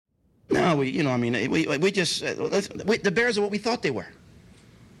No, we just the Bears are what we thought they were.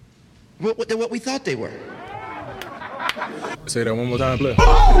 They're what we thought they were. Say that one more time, play.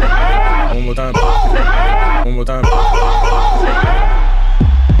 One more time. One more time.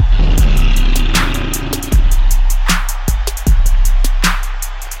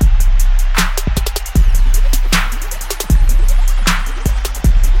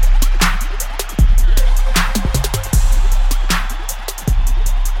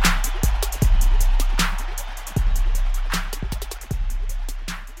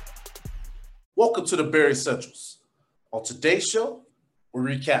 Welcome to the Bear Essentials. On today's show, we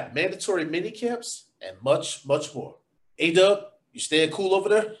recap mandatory minicamps and much, much more. A-Dub, you staying cool over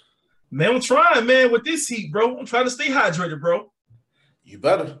there? Man, I'm trying, man, with this heat, bro. I'm trying to stay hydrated, bro. You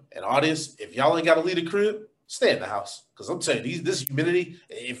better. And audience, if y'all ain't got to leave the crib, stay in the house. Because I'm telling you, this humidity,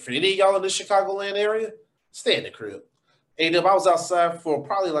 if any of y'all in the Chicagoland area, stay in the crib. A-Dub, I was outside for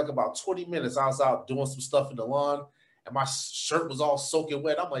probably like about 20 minutes. I was out doing some stuff in the lawn. And my shirt was all soaking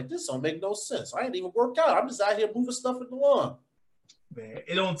wet. I'm like, this don't make no sense. I ain't even worked out. I'm just out here moving stuff in the lawn. Man,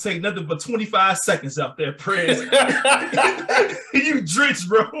 it don't take nothing but 25 seconds out there, Prez. You drenched,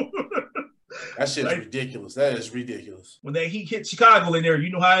 bro. That shit's ridiculous. That is ridiculous. When that heat hits Chicago in there,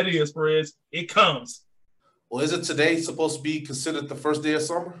 you know how it is, Prez. It comes. Well, is it today supposed to be considered the first day of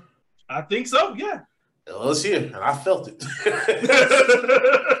summer? I think so, yeah. Well, it's here, and I felt it.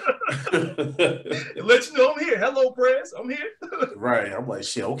 It lets you know I'm here. Hello, Prez. I'm here. Right. I'm like,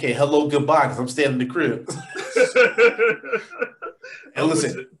 shit, okay, hello, goodbye, because I'm staying in the crib. And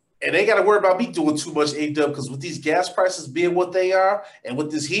listen, and they ain't got to worry about me doing too much A-Dub, because with these gas prices being what they are, and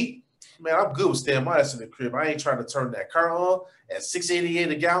with this heat, man, I'm good with staying my ass in the crib. I ain't trying to turn that car on at $6.88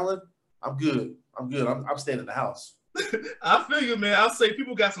 a gallon. I'm good. I'm staying in the house. I feel you, man. I'll say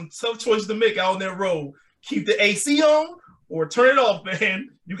people got some tough choices to make out on that road. Keep the AC on or turn it off, man.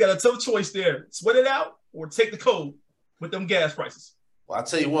 You got a tough choice there. Sweat it out or take the cold with them gas prices. Well, I'll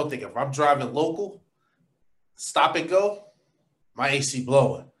tell you one thing. If I'm driving local, stop and go, my AC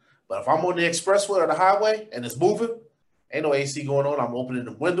blowing. But if I'm on the expressway or the highway and it's moving, ain't no AC going on. I'm opening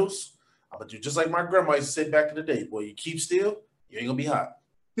the windows. I'm going to do just like my grandma used to say back in the day. Boy, you keep still, you ain't going to be hot.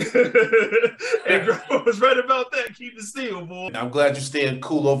 And grandma was right about that. Keep it still, boy. And I'm glad you're staying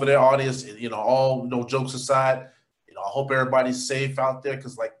cool over there, audience. And, all no jokes aside, I hope everybody's safe out there,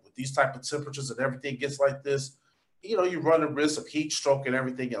 because like with these type of temperatures and everything gets like this, you run the risk of heat stroke and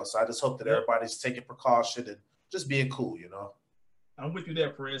everything else. So I just hope that everybody's taking precaution and just being cool, I'm with you there,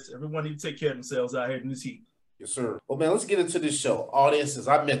 Prez. Everyone need to take care of themselves out here in this heat. Yes, sir. Well, man, let's get into this show. Audience, as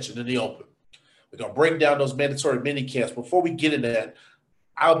I mentioned in the open, we're going to break down those mandatory mini camps. Before we get into that,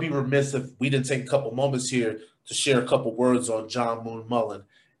 I would be remiss if we didn't take a couple moments here to share a couple words on John Moon Mullen.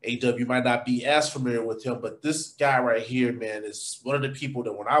 A-Dub, you might not be as familiar with him, but this guy right here, man, is one of the people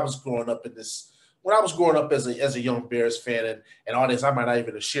that when I was growing up as a young Bears fan, and audience, I might not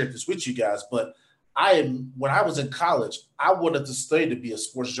even have shared this with you guys, but when I was in college, I wanted to study to be a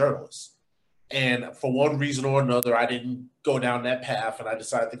sports journalist. And for one reason or another, I didn't go down that path, and I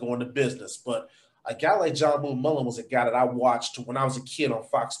decided to go into business. But a guy like John Moon Mullen was a guy that I watched when I was a kid on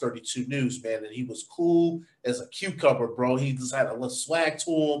Fox 32 News, man, and he was cool as a cucumber, bro. He just had a little swag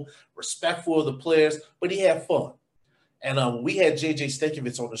to him, respectful of the players, but he had fun. And we had J.J.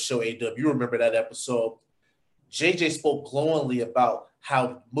 Stankiewicz on the show, A-Dub. You remember that episode. J.J. spoke glowingly about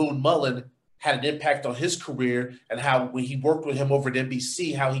how Moon Mullen had an impact on his career and how when he worked with him over at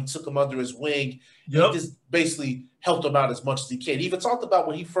NBC, how he took him under his wing. Yep. He just basically helped him out as much as he can. He even talked about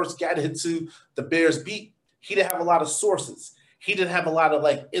when he first got into the Bears beat, he didn't have a lot of sources. He didn't have a lot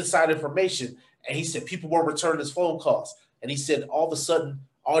of inside information. And he said people weren't returning his phone calls. And he said all of a sudden,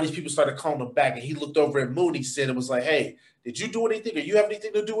 all these people started calling him back. And he looked over at Moon. He said, it was like, hey, did you do anything? Or you have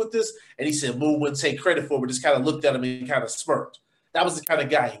anything to do with this? And he said Moon wouldn't take credit for it, but just kind of looked at him and kind of smirked. That was the kind of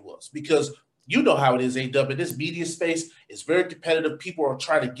guy he was, because you know how it is, A-Dub. In this media space, it's very competitive. People are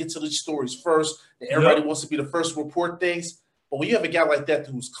trying to get to these stories first. And everybody wants to be the first to report things. But when you have a guy like that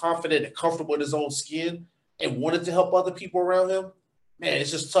who's confident and comfortable in his own skin and wanted to help other people around him, man,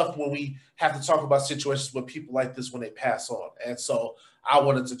 it's just tough when we have to talk about situations with people like this when they pass on. And so I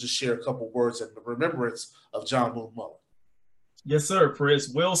wanted to just share a couple words in remembrance of John Moon Mullen. Yes, sir,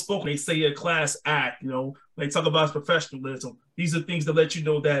 Chris. Well spoken. They say a class act, they talk about professionalism. These are things that let you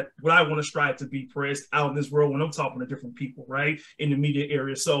know that what I want to strive to be, Chris, out in this world when I'm talking to different people, right, in the media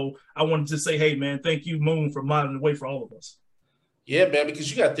area. So I wanted to say, hey, man, thank you, Moon, for modeling the way for all of us. Yeah, man,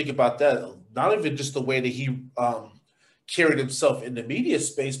 because you got to think about that. Not even just the way that he carried himself in the media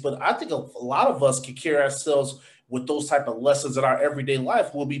space, but I think a lot of us can carry ourselves with those type of lessons in our everyday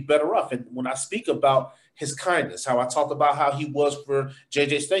life. We'll be better off. And when I speak about his kindness, how I talked about how he was for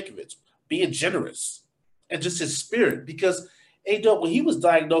J.J. Stankiewicz, being generous, and just his spirit. Because A-Dub, when he was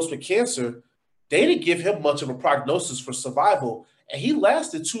diagnosed with cancer, they didn't give him much of a prognosis for survival, and he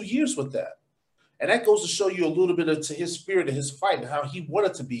lasted 2 years with that. And that goes to show you a little bit into his spirit and his fight and how he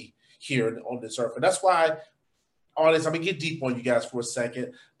wanted to be here on this earth. And that's why, honest, I'm going to get deep on you guys for a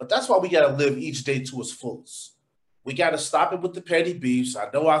second, but that's why we got to live each day to its fullest. We got to stop it with the petty beefs. I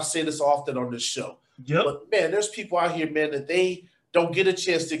know I say this often on this show. Yep. But, man, there's people out here, man, that they don't get a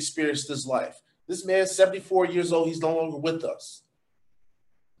chance to experience this life. This man's 74 years old. He's no longer with us.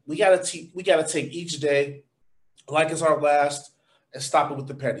 We got to take each day like it's our last and stop it with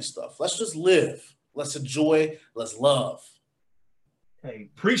the petty stuff. Let's just live. Let's enjoy. Let's love. Hey,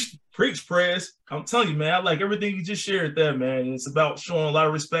 preach, Prez. I'm telling you, man, I like everything you just shared there, man. It's about showing a lot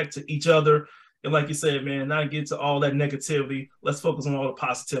of respect to each other. And like you said, man, not get to all that negativity. Let's focus on all the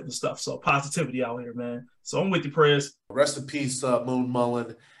positive stuff. So positivity out here, man. So I'm with you, Prez. Rest in peace, Moon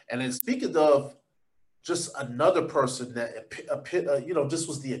Mullen. And then speaking of just another person that, just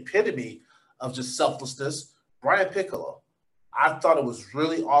was the epitome of just selflessness, Brian Piccolo. I thought it was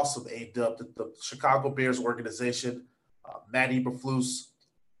really awesome, A-Dub, that the Chicago Bears organization, Matt Eberflus,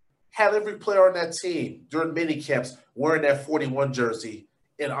 had every player on that team during mini camps wearing that 41 jersey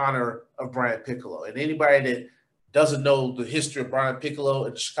in honor of Brian Piccolo. And anybody that doesn't know the history of Brian Piccolo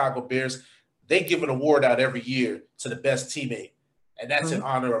and the Chicago Bears, they give an award out every year to the best teammate, and that's in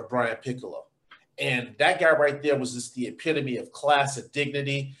honor of Brian Piccolo. And that guy right there was just the epitome of class and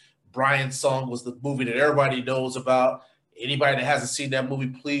dignity. Brian's Song was the movie that everybody knows about. Anybody that hasn't seen that movie,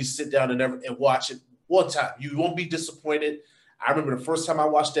 please sit down and watch it one time. You won't be disappointed. I remember the first time I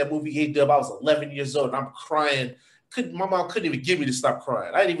watched that movie, A-Dub, I was 11 years old, and I'm crying. My mom couldn't even get me to stop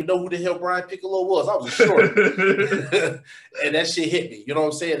crying. I didn't even know who the hell Brian Piccolo was. I was short. And that shit hit me. You know what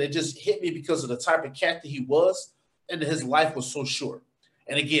I'm saying? It just hit me because of the type of cat that he was, and his life was so short.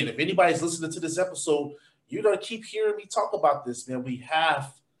 And again, if anybody's listening to this episode, you're going to keep hearing me talk about this, man. We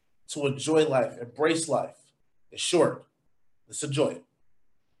have to enjoy life, embrace life. It's short. Let's enjoy it.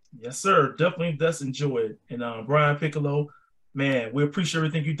 Yes, sir. Definitely let's enjoy it. And Brian Piccolo, man, we appreciate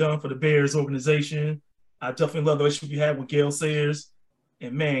everything you've done for the Bears organization. I definitely love the relationship you had with Gale Sayers.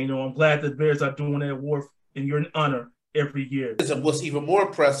 And, man, I'm glad the Bears are doing that award in your honor every year. And what's even more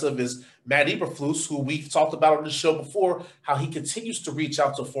impressive is Matt Eberflus, who we've talked about on the show before, how he continues to reach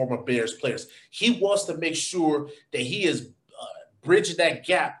out to former Bears players. He wants to make sure that he is bridging that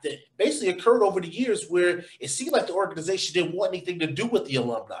gap that basically occurred over the years where it seemed like the organization didn't want anything to do with the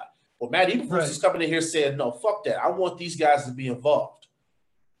alumni. Well, Matt Eberflus is coming in here saying, no, fuck that. I want these guys to be involved.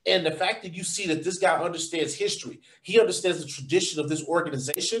 And the fact that you see that this guy understands history, he understands the tradition of this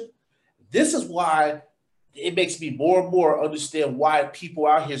organization, this is why it makes me more and more understand why people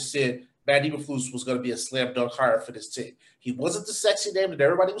out here said Matt Eberflus was going to be a slam dunk hire for this team. He wasn't the sexy name that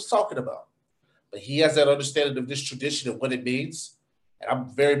everybody was talking about, but he has that understanding of this tradition and what it means. And I'm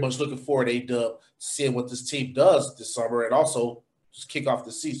very much looking forward, A-Dub, to seeing what this team does this summer and also just kick off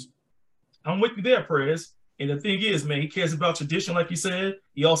the season. I'm with you there, Perez. And the thing is, man, he cares about tradition, like you said.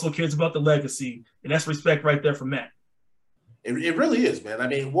 He also cares about the legacy. And that's respect right there from Matt. It really is, man. I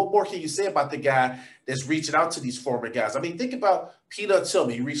mean, what more can you say about the guy that's reaching out to these former guys? I mean, think about Peanut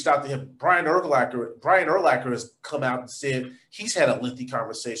Tillman. He reached out to him. Brian Urlacher has come out and said he's had a lengthy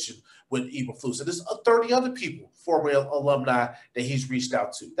conversation with Eberflus. And there's 30 other people, former alumni, that he's reached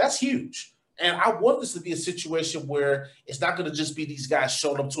out to. That's huge. And I want this to be a situation where it's not going to just be these guys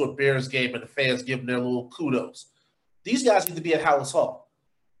showing up to a Bears game and the fans giving their little kudos. These guys need to be at Hallis Hall.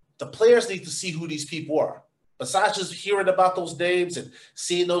 The players need to see who these people are. Besides just hearing about those names and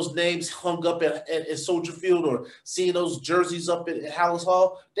seeing those names hung up at Soldier Field or seeing those jerseys up at Hallis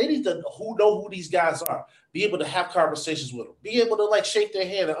Hall, they need to know who these guys are, be able to have conversations with them, be able to shake their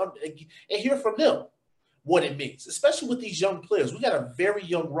hand and hear from them what it means, especially with these young players. We got a very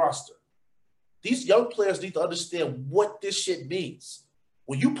young roster. These young players need to understand what this shit means.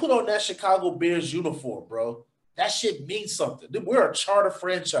 When you put on that Chicago Bears uniform, bro, that shit means something. We're a charter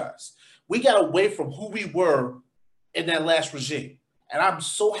franchise. We got away from who we were in that last regime. And I'm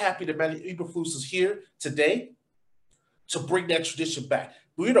so happy that Matt Eberflus is here today to bring that tradition back.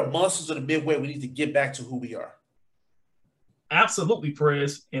 We're the monsters of the Midway. We need to get back to who we are. Absolutely,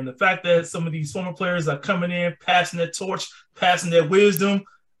 Perez. And the fact that some of these former players are coming in, passing that torch, passing their wisdom,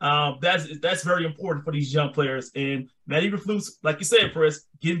 that's very important for these young players. And Matt Eberflus, like you said, Perez,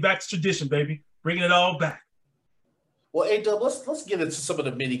 getting back to tradition, baby, bringing it all back. Well, A-Dub, let's get into some of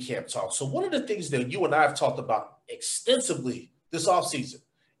the mini camp talk. So one of the things that you and I have talked about extensively this offseason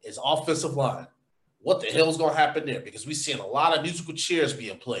is offensive line. What the hell is going to happen there? Because we've seen a lot of musical chairs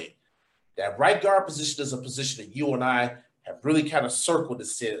being played. That right guard position is a position that you and I have really kind of circled and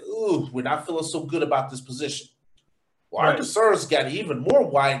said, ooh, we're not feeling so good about this position. Well, our Right. concerns got even more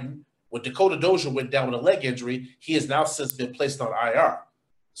widened when Dakota Dozier went down with a leg injury. He has now since been placed on IR.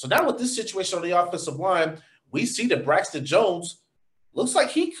 So now with this situation on the offensive line, we see that Braxton Jones looks like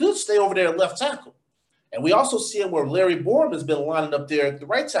he could stay over there at left tackle. And we also see where Larry Borum has been lining up there at the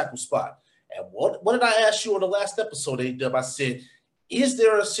right tackle spot. And what did I ask you on the last episode, A-Dub? I said, is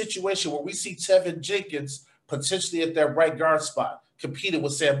there a situation where we see Tevin Jenkins potentially at that right guard spot competing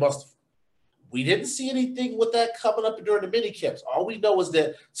with Sam Mustipher? We didn't see anything with that coming up during the mini camps. All we know is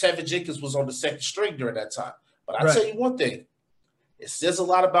that Tevin Jenkins was on the second string during that time. But I'll tell you one thing. It says a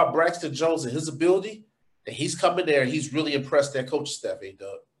lot about Braxton Jones and his ability that he's coming there and he's really impressed that coaching staff,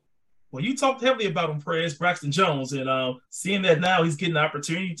 A-Dub. Well, you talked heavily about him, Prez, Braxton Jones, and seeing that now he's getting the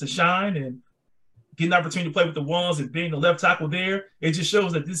opportunity to shine and getting the opportunity to play with the ones and being the left tackle there, it just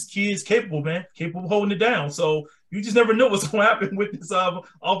shows that this kid is capable, man, capable of holding it down. So you just never know what's going to happen with this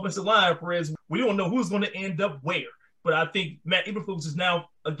offensive line, Perez. We don't know who's going to end up where. But I think Matt Eberflus is now,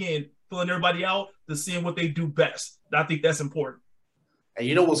 again, filling everybody out to seeing what they do best. I think that's important. And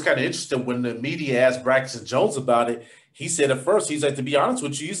you know what's kind of interesting? When the media asked Braxton Jones about it, he said at first, he's like, to be honest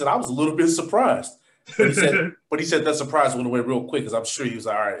with you, he said, I was a little bit surprised. But he said that surprise went away real quick because I'm sure he was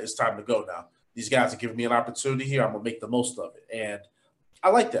like, all right, it's time to go now. These guys are giving me an opportunity here. I'm going to make the most of it. And I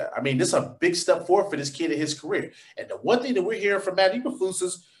like that. I mean, this is a big step forward for this kid in his career. And the one thing that we're hearing from Matt Eberflus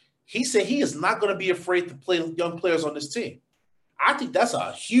is he said he is not going to be afraid to play young players on this team. I think that's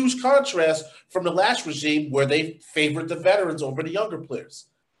a huge contrast from the last regime where they favored the veterans over the younger players.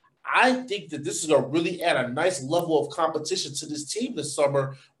 I think that this is going to really add a nice level of competition to this team this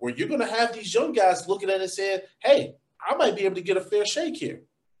summer where you're going to have these young guys looking at it and saying, hey, I might be able to get a fair shake here.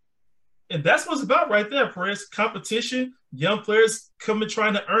 And that's what it's about right there, Perez. Competition, young players coming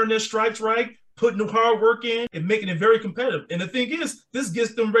trying to earn their stripes right, putting the hard work in and making it very competitive. And the thing is, this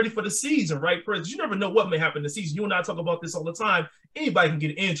gets them ready for the season, right, Perez? You never know what may happen in the season. You and I talk about this all the time. Anybody can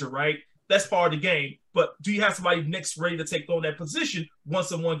get injured, right? That's part of the game. But do you have somebody next ready to take on that position once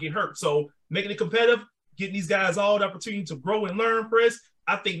someone get hurt? So making it competitive, getting these guys all the opportunity to grow and learn, Perez,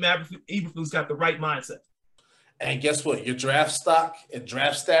 I think Matt Eberflus got the right mindset. And guess what? Your draft stock and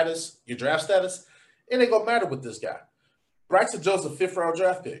draft status, it ain't going to matter with this guy. Braxton Jones is a 5th-round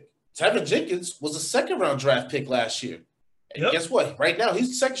draft pick. Tevin Jenkins was a 2nd-round draft pick last year. And guess what? Right now,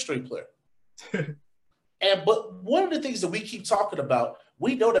 he's a 2nd-string player. But one of the things that we keep talking about,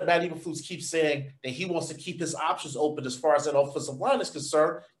 we know that Matt Eberflus keeps saying that he wants to keep his options open as far as that offensive line is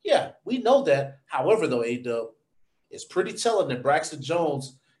concerned. Yeah, we know that. However, though, A-Dub, it's pretty telling that Braxton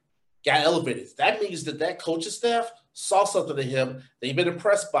Jones got elevated. That means that coaching staff saw something in him. They've been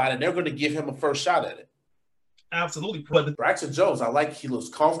impressed by it, and they're going to give him a first shot at it. Absolutely. But Braxton Jones, I like he looks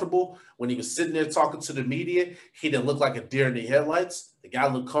comfortable. When he was sitting there talking to the media, he didn't look like a deer in the headlights. The guy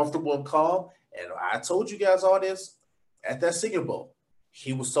looked comfortable and calm. And I told you guys all this at that Senior Bowl.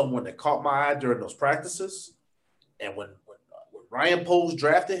 He was someone that caught my eye during those practices. And when Ryan Poles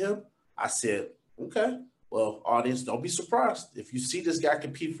drafted him, I said, okay, well, audience, don't be surprised if you see this guy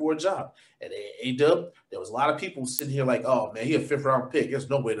compete for a job. And A-Dub, there was a lot of people sitting here like, oh, man, he a 5th-round pick. There's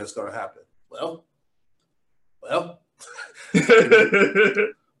no way that's going to happen. Well,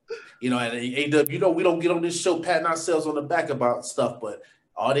 you know, and A-Dub, you know, we don't get on this show patting ourselves on the back about stuff, but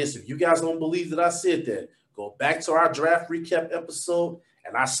audience, if you guys don't believe that I said that, go back to our draft recap episode,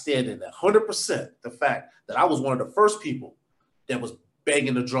 and I stand in 100% the fact that I was one of the first people that was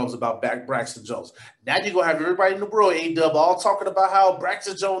banging the drums about Braxton Jones. Now you're going to have everybody in the world, A-Dub, all talking about how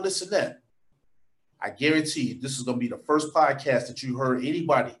Braxton Jones, this and that. I guarantee you this is going to be the first podcast that you heard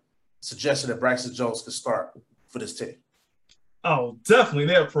anybody suggesting that Braxton Jones could start for this team. Oh, definitely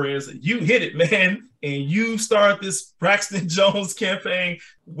there, Perez. You hit it, man. And you started this Braxton Jones campaign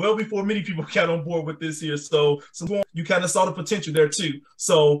well before many people got on board with this here. So you kind of saw the potential there too.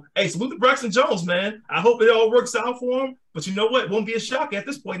 So, hey, salute to Braxton Jones, man. I hope it all works out for him. But you know what? It won't be a shock at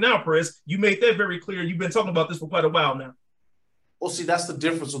this point now, Perez. You made that very clear. You've been talking about this for quite a while now. Well, see, that's the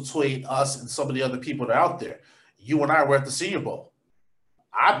difference between us and some of the other people that are out there. You and I were at the Senior Bowl.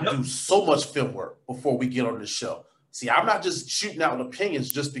 I do so much film work before we get on this show. See, I'm not just shooting out opinions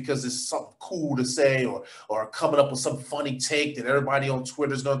just because it's something cool to say or coming up with some funny take that everybody on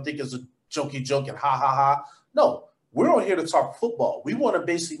Twitter is going to think is a jokey joke and ha, ha, ha. No, we're on here to talk football. We want to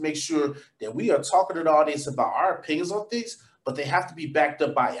basically make sure that we are talking to the audience about our opinions on things, but they have to be backed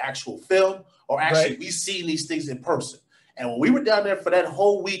up by actual film or actually we see these things in person. And when we were down there for that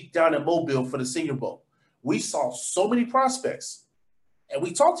whole week down in Mobile for the Senior Bowl, we saw so many prospects, and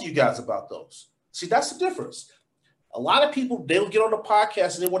we talked to you guys about those. See, that's the difference. A lot of people, they'll get on the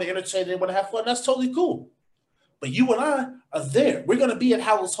podcast and they want to entertain, they want to have fun. That's totally cool. But you and I are there. We're going to be at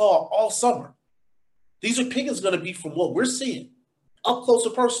Hallis Hall all summer. These opinions are going to be from what we're seeing, up close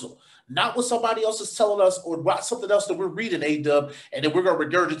and personal, not what somebody else is telling us or something else that we're reading, A-Dub, and then we're going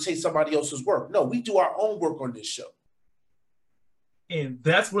to regurgitate somebody else's work. No, we do our own work on this show. And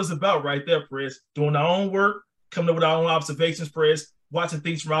that's what it's about right there, Perez. Doing our own work, coming up with our own observations, Perez, watching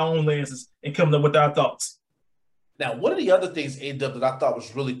things from our own lenses, and coming up with our thoughts. Now, one of the other things, A-Dub, that I thought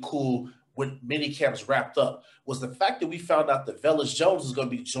was really cool when mini camps wrapped up was the fact that we found out that Velus Jones is going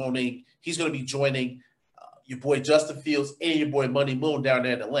to be joining. He's going to be joining your boy Justin Fields and your boy Money Moon down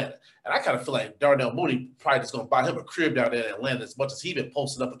there in Atlanta. And I kind of feel like Darnell Mooney probably just going to buy him a crib down there in Atlanta as much as he's been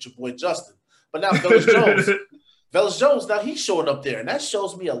posting up with your boy Justin. But now Velus Jones, now he's showing up there, and that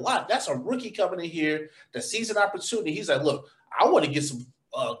shows me a lot. That's a rookie coming in here that sees an opportunity. He's like, look, I want to get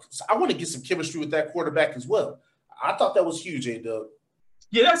some chemistry with that quarterback as well. I thought that was huge, A-Dub.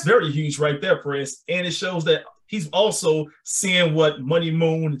 Yeah, that's very huge right there, Perez. And it shows that he's also seeing what Money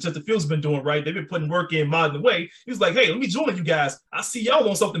Moon and Justin Fields been doing, right? They've been putting work in modeling the way. He was like, hey, let me join you guys. I see y'all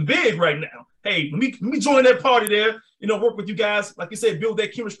on something big right now. Hey, let me join that party there, work with you guys. Like you said, build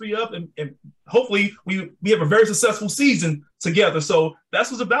that chemistry up, and hopefully we have a very successful season together. So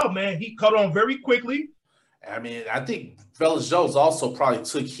that's what's about, man. He caught on very quickly. I mean, I think Velus Jones also probably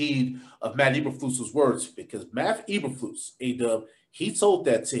took heed of Matt Eberflus's words, because Matt Eberflus, A-Dub, he told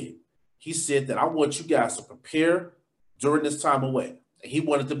that team, he said that I want you guys to prepare during this time away. And he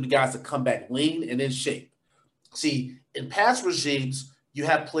wanted them guys to come back lean and in shape. See, in past regimes, you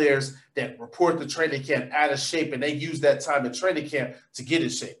have players that report the training camp out of shape, and they use that time in training camp to get in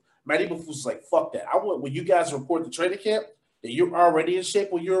shape. Matt Eberflus was like, fuck that. I want, when you guys report the training camp, that you're already in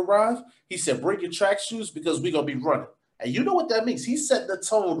shape when you arrive. He said, bring your track shoes because we're going to be running. And you know what that means? He's setting the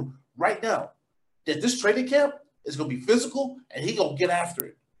tone right now that this training camp is going to be physical, and he's going to get after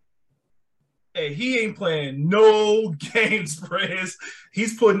it. Hey, he ain't playing no games, Perez.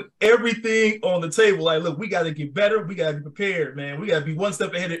 He's putting everything on the table. Like, look, we got to get better. We got to be prepared, man. We got to be one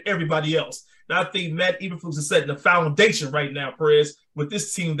step ahead of everybody else. And I think Matt Eberflus is setting the foundation right now, Perez, with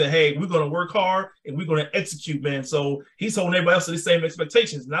this team that, hey, we're going to work hard and we're going to execute, man. So he's holding everybody else to the same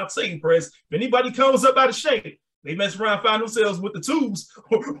expectations. And I'm saying, Perez, if anybody comes up out of shape, they mess around, find themselves with the tubes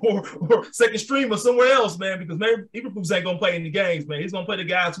or second stream or somewhere else, man, because man, Eberflus ain't going to play any games, man. He's going to play the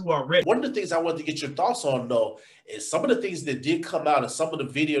guys who are ready. One of the things I wanted to get your thoughts on, though, is some of the things that did come out and some of the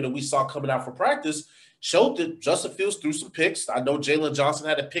video that we saw coming out for practice showed that Justin Fields threw some picks. I know Jalen Johnson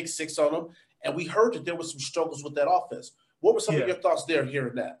had a pick 6 on him, and we heard that there were some struggles with that offense. What were some of your thoughts there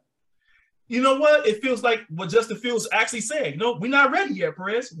hearing that? You know what? It feels like what Justin Fields actually said. We're not ready yet,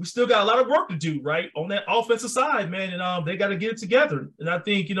 Perez. We still got a lot of work to do, right, on that offensive side, man. And they got to get it together. And I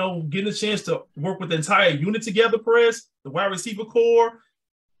think, getting a chance to work with the entire unit together, Perez, the wide receiver core,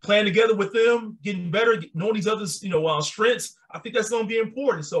 playing together with them, getting better, knowing these others, strengths. I think that's going to be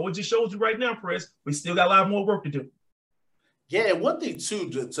important. So it just shows you right now, Perez, we still got a lot more work to do. Yeah, and one thing, too,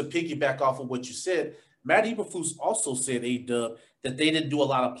 to piggyback off of what you said, Matt Eberflus also said, A-Dub, that they didn't do a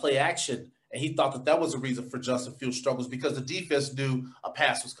lot of play action. And he thought that was a reason for Justin Fields' struggles because the defense knew a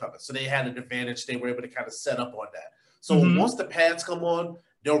pass was coming. So they had an advantage. They were able to kind of set up on that. So once the pads come on,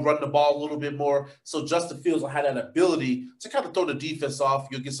 they'll run the ball a little bit more. So Justin Fields will have that ability to kind of throw the defense off.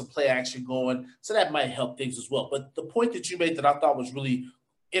 You'll get some play action going. So that might help things as well. But the point that you made that I thought was really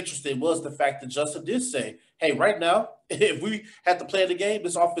interesting was the fact that Justin did say, hey, right now, if we had to play in the game,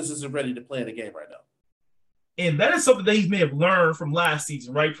 this offense isn't ready to play in the game right now. And that is something that he may have learned from last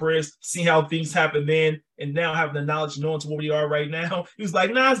season, right, Perez? Seeing how things happen then and now having the knowledge knowing to where we are right now. He was like,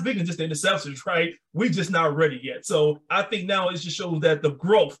 it's bigger than just the interceptions, right? We're just not ready yet. So I think now it just shows that the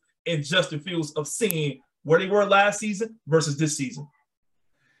growth in Justin Fields of seeing where they were last season versus this season.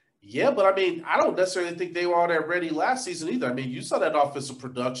 Yeah, but I mean, I don't necessarily think they were all that ready last season either. I mean, you saw that offensive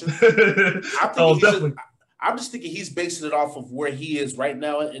production. I'm just thinking he's basing it off of where he is right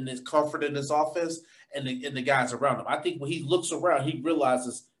now and his comfort in his offense and the guys around him. I think when he looks around, he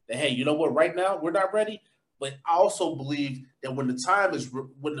realizes that, hey, you know what? Right now we're not ready. But I also believe that when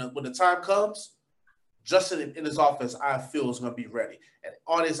the time comes, Justin in his offense, I feel is going to be ready. And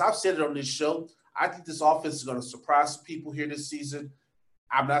audience, I've said it on this show. I think this offense is going to surprise people here this season.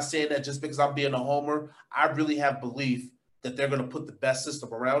 I'm not saying that just because I'm being a homer. I really have belief that they're going to put the best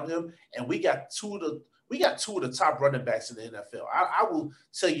system around him. And we got two of the top running backs in the NFL. I will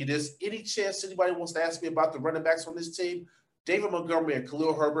tell you this. Any chance anybody wants to ask me about the running backs on this team, David Montgomery and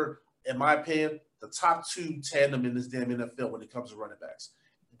Khalil Herbert, in my opinion, the top 2 tandem in this damn NFL when it comes to running backs.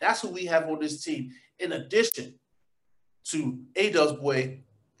 That's who we have on this team, in addition to A-Dub's boy,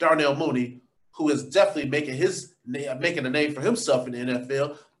 Darnell Mooney, who is definitely making a name for himself in the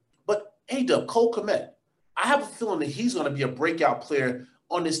NFL. But A-Dub, Cole Kmet, I have a feeling that he's going to be a breakout player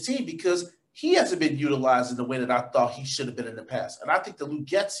on this team because he hasn't been utilized in the way that I thought he should have been in the past. And I think that Luke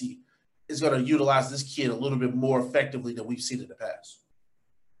Getsy is going to utilize this kid a little bit more effectively than we've seen in the past.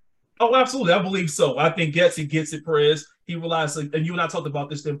 Oh, absolutely. I believe so. I think Getsy gets it, Perez. He realizes, and you and I talked about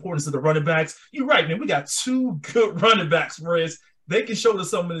this, the importance of the running backs. You're right, man. We got 2 good running backs, Perez. They can shoulder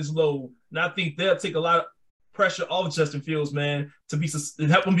some of this load. And I think they'll take a lot of pressure off Justin Fields, man, to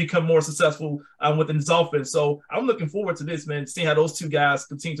help him become more successful within his offense. So I'm looking forward to this, man, seeing how those 2 guys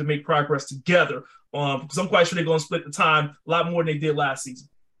continue to make progress together. Because I'm quite sure they're going to split the time a lot more than they did last season.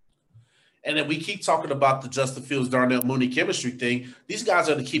 And then we keep talking about the Justin Fields, Darnell Mooney chemistry thing. These guys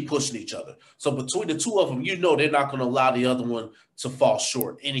are going to keep pushing each other. So between the 2 of them, they're not going to allow the other one to fall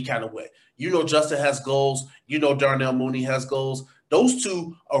short any kind of way. Justin has goals. Darnell Mooney has goals. Those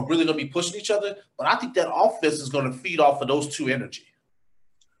 2 are really going to be pushing each other. But I think that offense is going to feed off of those 2 energy.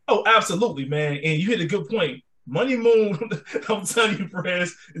 Oh, absolutely, man. And you hit a good point. Money Moon, I'm telling you,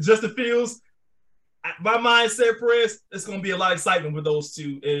 Perez, Justin Fields, my mindset, Perez, it's going to be a lot of excitement with those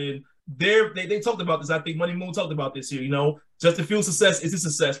 2. And they talked about this. I think Money Moon talked about this here. Justin Fields' success is his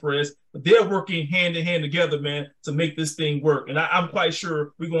success, Perez. But they're working hand in hand together, man, to make this thing work. And I'm quite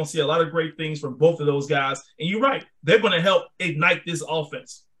sure we're going to see a lot of great things from both of those guys. And you're right. They're going to help ignite this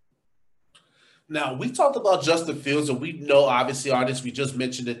offense. Now, we talked about Justin Fields, and we know, obviously, artists, we just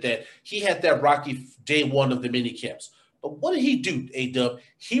mentioned it, that he had that rocky day 1 of the mini camps. But what did he do, A-Dub?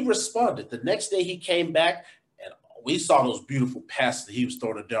 He responded. The next day he came back, and we saw those beautiful passes that he was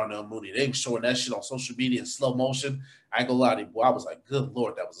throwing to Darnell Mooney. They were showing that shit on social media in slow motion. I ain't gonna lie to you, boy. I was like, good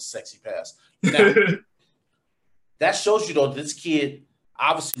Lord, that was a sexy pass. Now, that shows you, though, this kid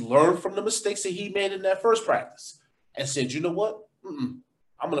obviously learned from the mistakes that he made in that first practice and said, you know what?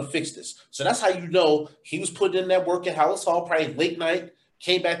 I'm going to fix this. So that's how he was putting in that work at Hallis Hall, probably late night,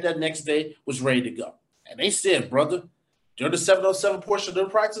 came back that next day, was ready to go. And they said, brother, during the 707 portion of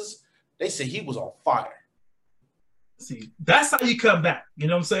the practice, they said he was on fire. See, that's how you come back. You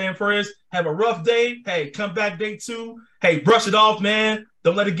know what I'm saying, Perez? Have a rough day. Hey, come back day 2. Hey, brush it off, man.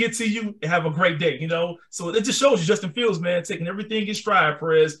 Don't let it get to you and have a great day, So it just shows you Justin Fields, man, taking everything in stride,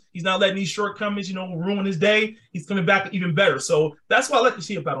 Perez. He's not letting these shortcomings, ruin his day. He's coming back even better. So that's what I like to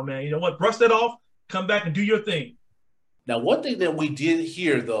see about him, man. You know what? Brush that off, come back and do your thing. Now, one thing that we did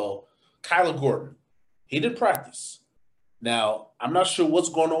hear, though, Kyler Gordon, he did practice. Now, I'm not sure what's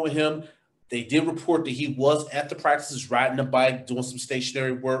going on with him. They did report that he was at the practices, riding a bike, doing some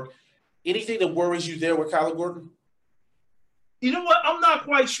stationary work. Anything that worries you there with Kyler Gordon? You know what? I'm not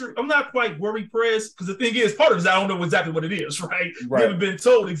quite sure. I'm not quite worried, Perez, because the thing is, part of it is I don't know exactly what it is, right? We haven't been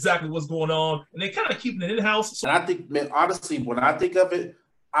told exactly what's going on, and they're kind of keeping it in-house. So. And I think, man, honestly, when I think of it,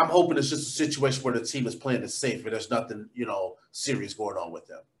 I'm hoping it's just a situation where the team is playing it safe and there's nothing, serious going on with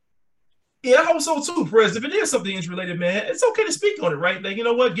them. Yeah, I hope so too, Perez. If it is something injury-related, man, it's okay to speak on it, right? Like, you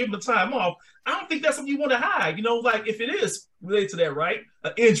know what? Give him the time off. I don't think that's something you want to hide. Like if it is related to that, right?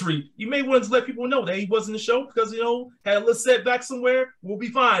 An injury, you may want to let people know that he wasn't in the show because, had a little setback somewhere. We'll be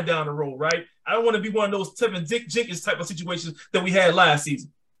fine down the road, right? I don't want to be one of those Tevin Jenkins type of situations that we had last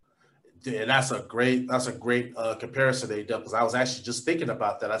season. Yeah, that's a great comparison they done, because I was actually just thinking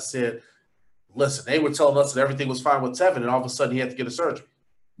about that. I said, listen, they were telling us that everything was fine with Tevin, and all of a sudden he had to get a surgery.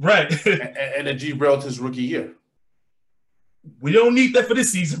 Right. and then derailed his rookie year. We don't need that for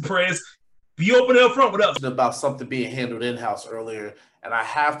this season, Perez. Be open and upfront with us. About something being handled in-house earlier, and I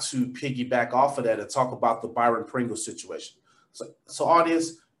have to piggyback off of that and talk about the Byron Pringle situation. So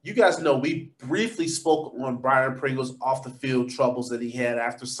audience, you guys know we briefly spoke on Byron Pringle's off-the-field troubles that he had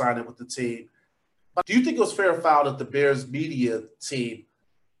after signing with the team. Do you think it was fair or foul that the Bears media team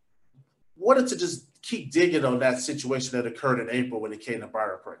wanted to just keep digging on that situation that occurred in April when it came to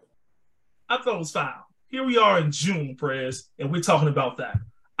Byron Pringle? I thought it was foul. Here we are in June, Perez, and we're talking about that.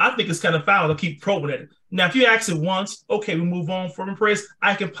 I think it's kind of foul to keep probing at it. Now, if you ask it once, okay, we move on from Perez,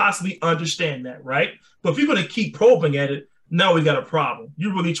 I can possibly understand that, right? But if you're going to keep probing at it, now we got a problem.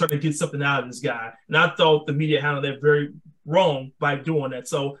 You're really trying to get something out of this guy. And I thought the media handled that very wrong by doing that.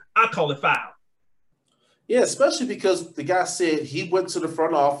 So I call it foul. Yeah, especially because the guy said he went to the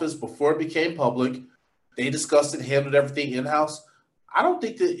front office before it became public. They discussed it, handled everything in-house. I don't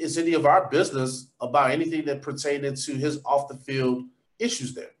think that it's any of our business about anything that pertained to his off-the-field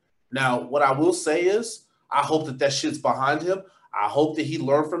issues there. Now, what I will say is I hope that shit's behind him. I hope that he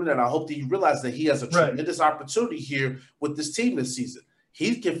learned from it, and I hope that he realized that he has a tremendous opportunity here with this team this season.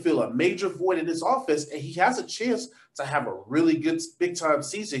 He can fill a major void in his offense, and he has a chance to have a really good big-time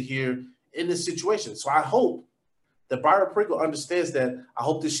season here in this situation. So I hope that Byron Pringle understands that. I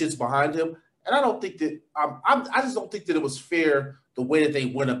hope this shit's behind him. And I don't think that I just don't think that it was fair the way that they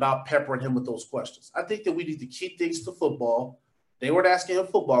went about peppering him with those questions. I think that we need to keep things to football. They weren't asking him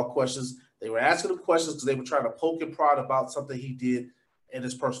football questions. They were asking him questions because they were trying to poke and prod about something he did in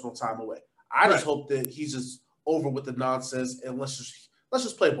his personal time away. I just hope that he's just over with the nonsense and let's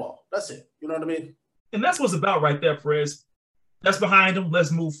just play ball. That's it. You know what I mean? And that's what's about right there, Perez. That's behind him.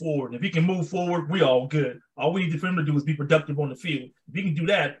 Let's move forward. If he can move forward, we all good. All we need for him to do is be productive on the field. If he can do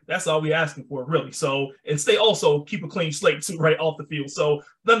that, that's all we're asking for, really. So, and stay also keep a clean slate too, right off the field. So,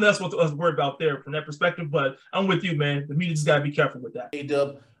 none of that's what us worry about there from that perspective. But I'm with you, man. The media just got to be careful with that. Hey,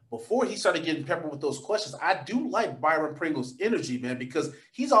 Dub, before he started getting peppered with those questions, I do like Byron Pringle's energy, man, because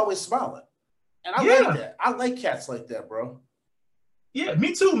he's always smiling. And I like that. I like cats like that, bro. Yeah,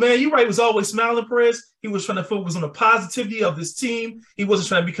 me too, man. You're right. He was always smiling, Perez. He was trying to focus on the positivity of this team. He wasn't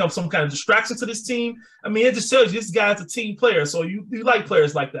trying to become some kind of distraction to this team. I mean, it just tells you this guy's a team player. So you like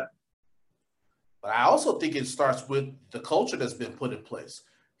players like that. But I also think it starts with the culture that's been put in place.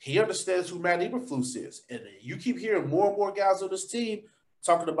 He understands who Matt Eberflus is. And you keep hearing more and more guys on this team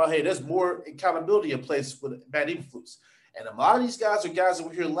talking about, hey, there's more accountability in place with Matt Eberflus. And a lot of these guys are guys that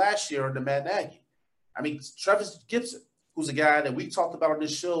were here last year under Matt Nagy. I mean, Travis Gibson, who's a guy that we talked about on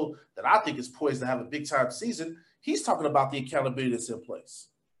this show that I think is poised to have a big-time season, he's talking about the accountability that's in place.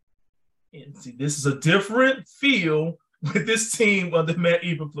 And see, this is a different feel with this team under Matt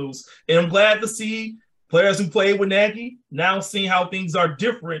Eberflus. And I'm glad to see players who played with Nagy now seeing how things are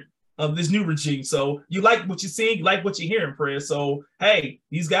different of this new regime. So you like what you're seeing, you like what you're hearing, Perez. So, hey,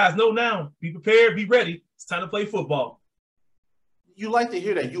 these guys know now. Be prepared, be ready. It's time to play football. You like to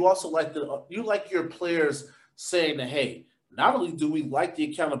hear that. You also like you like your players saying that, hey, not only do we like the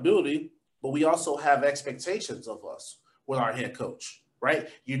accountability, but we also have expectations of us with our head coach, right?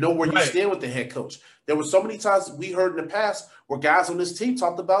 You know where you stand with the head coach. There were so many times we heard in the past where guys on this team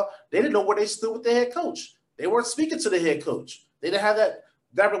talked about they didn't know where they stood with the head coach. They weren't speaking to the head coach. They didn't have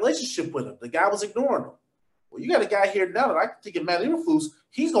that relationship with him. The guy was ignoring them. Well, you got a guy here now that I think in Matt Eberflus,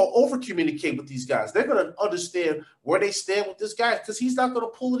 he's going to over-communicate with these guys. They're going to understand where they stand with this guy because he's not going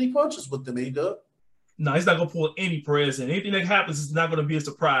to pull any punches with them, A-Dub. No, he's not going to pull any Perez, and anything that happens is not going to be a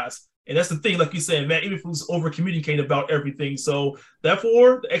surprise. And that's the thing, like you said, Matt Eberflus over-communicating about everything. So,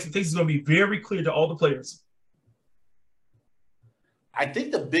 therefore, the expectations are going to be very clear to all the players. I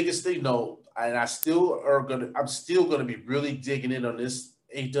think the biggest thing, though, and I'm still going to be really digging in on this,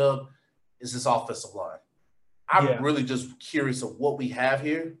 A-Dub, is this offensive line. I'm really just curious of what we have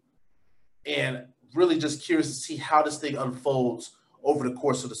here and really just curious to see how this thing unfolds over the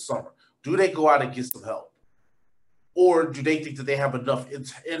course of the summer. Do they go out and get some help? Or do they think that they have enough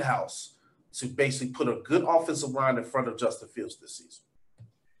in-house to basically put a good offensive line in front of Justin Fields this season?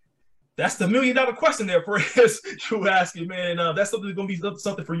 That's the $1 million question there, Perez. You asking, man. That's something that's going to be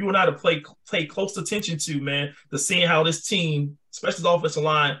something for you and I to pay close attention to, man, to seeing how this team, especially the offensive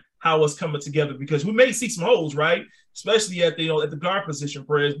line, how it's coming together, because we may see some holes, right? Especially at the guard position,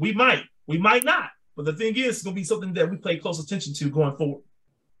 Perez. We might not. But the thing is, it's going to be something that we pay close attention to going forward.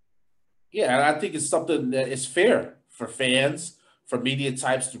 Yeah, and I think it's something that is fair for fans, for media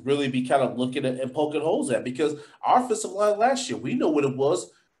types to really be kind of looking at and poking holes at, because our offensive line last year, we know what it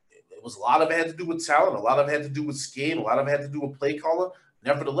was. It was a lot of it had to do with talent, a lot of it had to do with scheme, a lot of it had to do with play calling.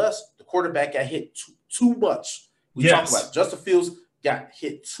 Nevertheless, the quarterback got hit too much. We talked about it. Justin Fields got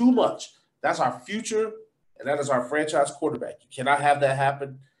hit too much. That's our future, and that is our franchise quarterback. You cannot have that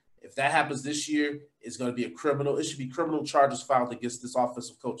happen. If that happens this year, it's going to be it should be criminal charges filed against this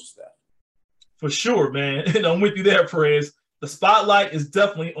offensive coaching staff. For sure, man. And I'm with you there, Perez. The spotlight is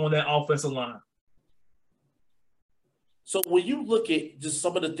definitely on that offensive line. So when you look at just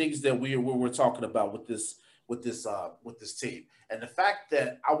some of the things that we're talking about with this team, and the fact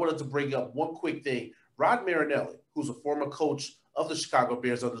that I wanted to bring up one quick thing, Rod Marinelli, who's a former coach of the Chicago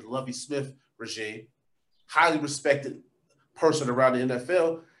Bears under the Lovie Smith regime, highly respected person around the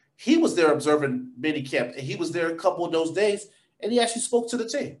NFL, he was there observing minicamp, and he was there a couple of those days, and he actually spoke to the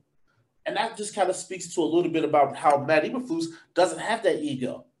team. And that just kind of speaks to a little bit about how Matt Eberflus doesn't have that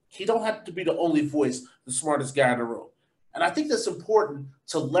ego. He don't have to be the only voice, the smartest guy in the room. And I think that's important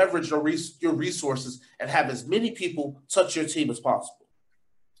to leverage your resources and have as many people touch your team as possible.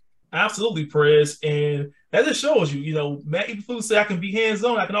 Absolutely, Perez. And that just shows you, Matt Eberflus said I can be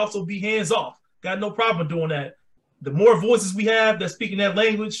hands-on. I can also be hands-off. Got no problem doing that. The more voices we have that's speaking that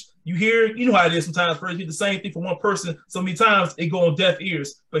language, you know how it is sometimes, Perez. You hear the same thing from one person so many times, it go on deaf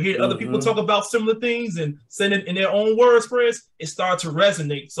ears. But hear other people talk about similar things and saying it in their own words, Perez, it starts to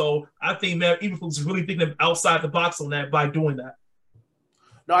resonate. So I think Matt Eberflus is really thinking outside the box on that by doing that.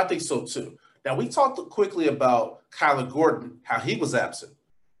 No, I think so too. Now, we talked quickly about Kyler Gordon, how he was absent.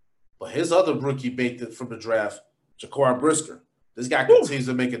 But his other rookie bait from the draft, Jaquan Brisker, This guy continues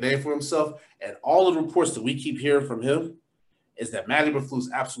to make a name for himself, and all of the reports that we keep hearing from him is that Matt Eberflus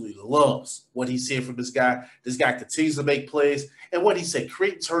absolutely loves what he's seeing from this guy. This guy continues to make plays, and what he said,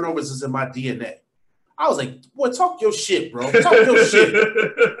 creating turnovers is in my DNA. I was like, boy, talk your shit, bro. Talk your shit.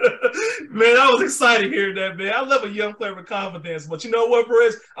 Man, I was excited hearing that, man. I love a young player with confidence, but you know what,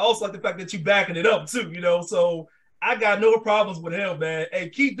 Perez? I also like the fact that you backing it up too, so I got no problems with him, man. Hey,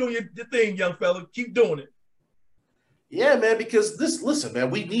 keep doing your thing, young fella. Keep doing it. Yeah, man, because listen,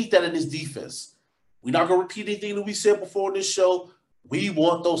 man, we need that in this defense. We're not going to repeat anything that we said before in this show. We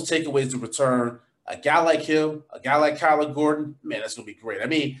want those takeaways to return. A guy like him, a guy like Kyler Gordon, man, that's going to be great. I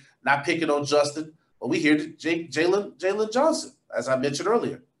mean, not picking on Justin, but we hear Jalen Johnson, as I mentioned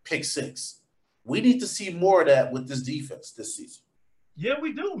earlier, pick 6. We need to see more of that with this defense this season. Yeah,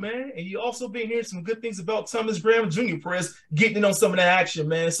 we do, man. And you also been hearing some good things about Thomas Graham Jr. Press getting in on some of that action,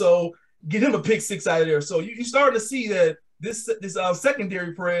 man. So get him a pick 6 out of there. So you're starting to see that this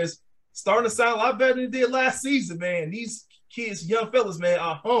secondary press starting to sound a lot better than it did last season, man. These kids, young fellas, man,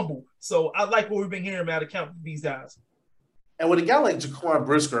 are humble. So I like what we've been hearing about account these guys. And with a guy like Jaquan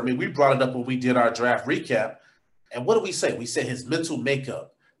Brisker, I mean, we brought it up when we did our draft recap. And what did we say? We said his mental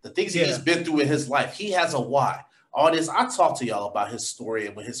makeup, the things he's been through in his life. He has a why. All this, I talked to y'all about his story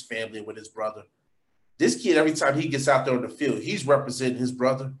and with his family and with his brother. This kid, every time he gets out there on the field, he's representing his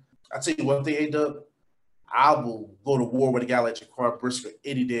brother. I tell you one thing, A-Dub, I will go to war with a guy like Jaquan Brisker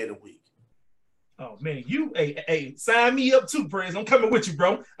any day of the week. Oh, man, hey, sign me up too, Prez. I'm coming with you,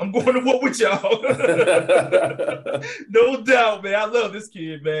 bro. I'm going to war with y'all. No doubt, man. I love this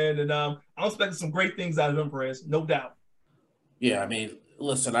kid, man. And I'm expecting some great things out of him, Prez. No doubt. Yeah, I mean,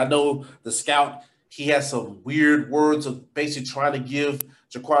 listen, I know the scout, he has some weird words of basically trying to give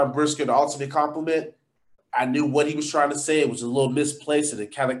Jaquan Brisker the ultimate compliment. I knew what he was trying to say. It was a little misplaced, and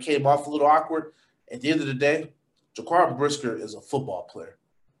it kind of came off a little awkward. At the end of the day, Jaquan Brisker is a football player.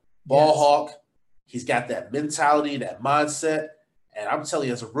 Ball hawk. He's got that mentality, that mindset. And I'm telling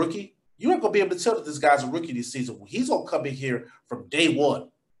you, as a rookie, you ain't going to be able to tell that this guy's a rookie this season. He's going to come in here from day one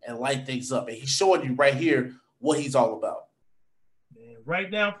and light things up. And he's showing you right here what he's all about. Man,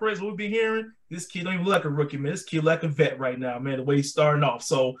 right now, Prez, what we've been hearing, this kid don't even look like a rookie, man. This kid like a vet right now, man, the way he's starting off.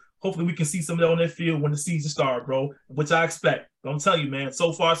 So hopefully we can see some of that on that field when the season starts, bro, which I expect. But I'm telling you, man,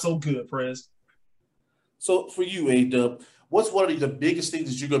 so far so good, Prez. So for you, A-Dub, what's one of the biggest things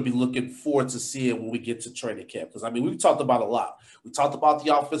that you're going to be looking forward to seeing when we get to training camp? Because, I mean, we've talked about a lot. We talked about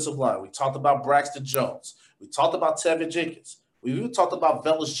the offensive line. We talked about Braxton Jones. We talked about Tevin Jenkins. We even talked about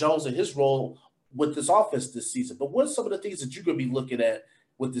Velus Jones and his role with this offense this season. But what are some of the things that you're going to be looking at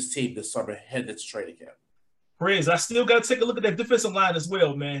with this team this summer heading into training camp? Prez, I still got to take a look at that defensive line as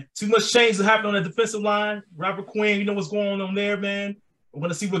well, man. Too much change to happen on that defensive line. Robert Quinn, you know what's going on there, man. We're going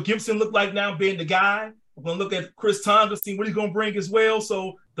to see what Gibson look like now being the guy. We're going to look at Chris Tonga, see what he's going to bring as well.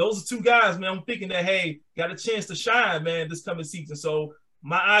 So those are 2 guys, man. I'm thinking that, hey, got a chance to shine, man, this coming season. So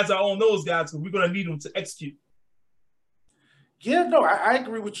my eyes are on those guys because we're going to need them to execute. Yeah, no, I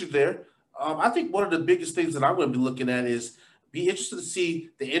agree with you there. I think one of the biggest things that I'm going to be looking at is be interested to see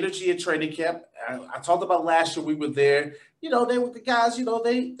the energy in training camp. I talked about last year we were there. You know, they were the guys, you know,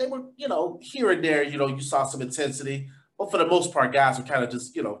 they were, you know, here and there, you know, you saw some intensity. But for the most part, guys were kind of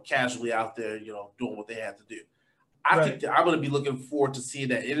just, you know, casually out there, you know, doing what they had to do. I think that I'm going to be looking forward to seeing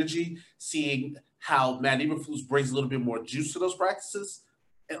that energy, seeing how Matt Eberflus brings a little bit more juice to those practices.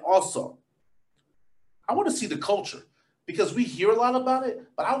 And also, I want to see the culture because we hear a lot about it,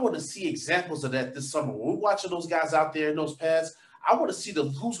 but I want to see examples of that this summer. When we're watching those guys out there in those pads, I want to see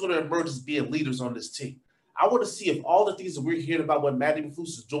who's going to emerge as being leaders on this team. I want to see if all the things that we're hearing about what Matt Eberflus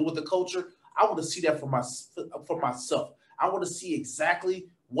is doing with the culture, I want to see that for myself. I want to see exactly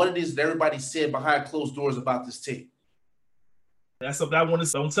what it is that everybody said behind closed doors about this team. That's something I want to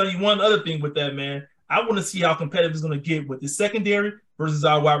see. I'm telling you one other thing with that, man. I want to see how competitive it's going to get with the secondary versus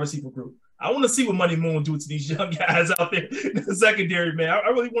our wide receiver group. I want to see what Money Moon do to these young guys out there in the secondary, man. I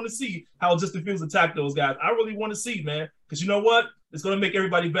really want to see how Justin Fields attack those guys. I really want to see, man, because you know what? It's going to make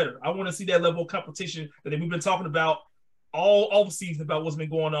everybody better. I want to see that level of competition that we've been talking about all the season about what's been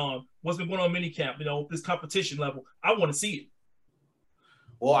going on in minicamp, you know, this competition level. I want to see it.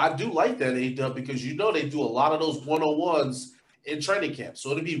 Well, I do like that, A-Dub, because you know they do a lot of those one-on-ones in training camp.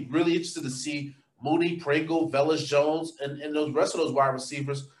 So it'll be really interesting to see Mooney, Pringle, Velus Jones, and those rest of those wide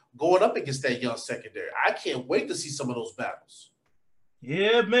receivers going up against that young secondary. I can't wait to see some of those battles.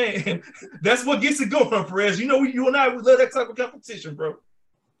 Yeah, man. That's what gets it going, Perez. You know, you and I, we love that type of competition, bro.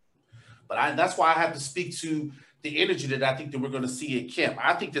 But that's why I have to speak to the energy that I think that we're going to see in camp.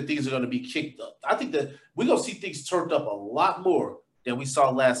 I think that things are going to be kicked up. I think that we're going to see things turned up a lot more than we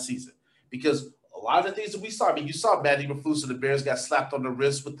saw last season because lot of the things that we saw. I mean, you saw Matt Eberflus and the Bears got slapped on the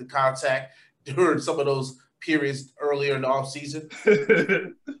wrist with the contact during some of those periods earlier in the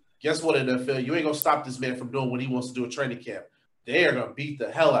offseason. Guess what, NFL? You ain't going to stop this man from doing what he wants to do at training camp. They are going to beat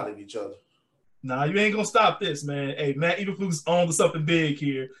the hell out of each other. Nah, you ain't gonna stop this, man. Hey, Matt Eberflus on to something big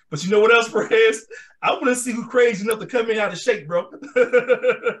here. But you know what else, Perez? I want to see who crazy enough to come in out of shape, bro.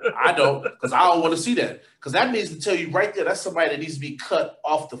 I don't, because I don't want to see that. Because that means to tell you right there, that's somebody that needs to be cut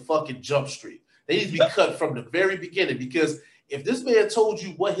off the fucking jump street. They need to be cut from the very beginning. Because if this man told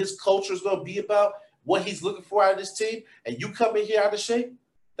you what his culture is going to be about, what he's looking for out of this team, and you come in here out of shape,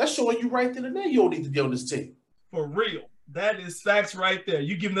 that's showing you right then and there you don't need to be on this team. For real. That is facts right there.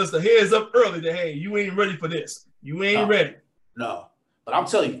 You giving us the heads up early that, hey, you ain't ready for this. You ain't ready. No. But I'm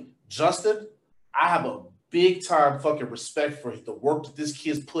telling you, Justin, I have a big time fucking respect for the work that this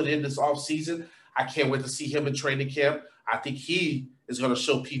kid's put in this offseason. I can't wait to see him in training camp. I think he is going to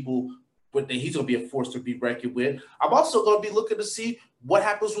show people that he's going to be a force to be reckoned with. I'm also going to be looking to see what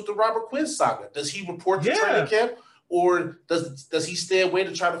happens with the Robert Quinn saga. Does he report to training camp, or does he stay away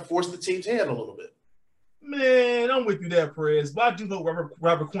to try to force the team's hand a little bit? Man, I'm with you there, Perez. But I do hope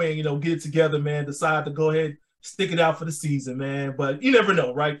Robert Quinn, get it together, man, decide to go ahead, stick it out for the season, man. But you never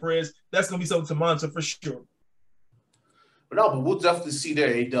know, right, Perez? That's going to be something to monitor for sure. But we'll definitely see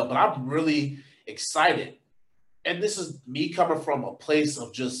there, A-Dub. But I'm really excited. And this is me coming from a place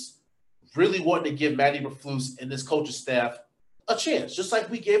of just really wanting to give Matt Eberflus and this coaching staff a chance. Just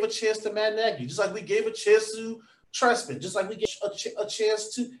like we gave a chance to Matt Nagy. Just like we gave a chance to Trestman, just like we get a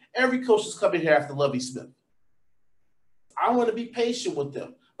chance to every coach that's coming here after Lovie Smith. I want to be patient with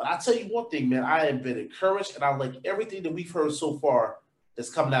them. But I tell you one thing, man, I have been encouraged, and I like everything that we've heard so far that's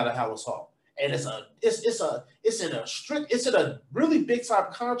coming out of Halas Hall. And it's in a really big time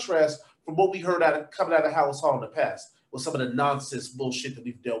contrast from what we heard coming out of Halas Hall in the past with some of the nonsense bullshit that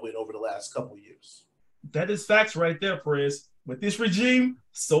we've dealt with over the last couple of years. That is facts right there, Perez. With this regime,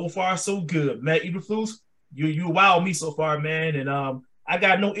 so far so good. Matt Eberflus, you wow me so far, man, and I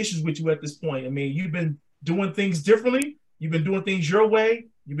got no issues with you at this point. I mean, you've been doing things differently. You've been doing things your way.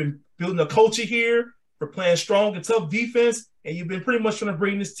 You've been building a culture here for playing strong and tough defense, and you've been pretty much trying to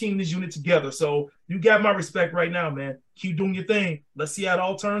bring this team, this unit together. So you got my respect right now, man. Keep doing your thing. Let's see how it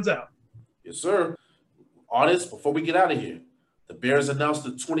all turns out. Yes, sir. Honest, before we get out of here, the Bears announced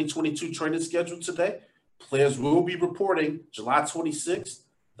the 2022 training schedule today. Players will be reporting July 26th.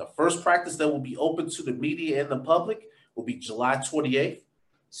 The first practice that will be open to the media and the public will be July 28th.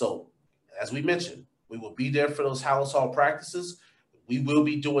 So, as we mentioned, we will be there for those Halas Hall practices. We will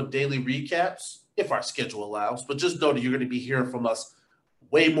be doing daily recaps if our schedule allows, but just know that you're going to be hearing from us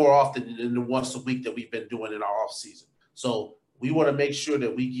way more often than the once a week that we've been doing in our off season. So we want to make sure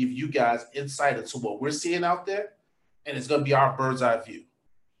that we give you guys insight into what we're seeing out there, and it's going to be our bird's eye view.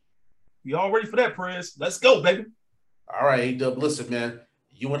 You all ready for that, Perez? Let's go, baby. All right, A-Dub, listen, man.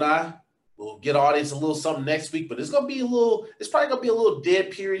 You and I will get our audience a little something next week, but it's probably going to be a little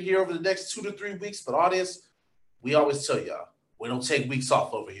dead period here over the next 2 to 3 weeks. But audience, we always tell y'all, we don't take weeks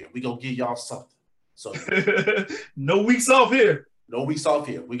off over here. We're going to give y'all something. So no weeks off here. No weeks off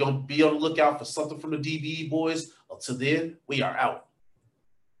here. We're going to be on the lookout for something from the DBE boys. Until then, we are out.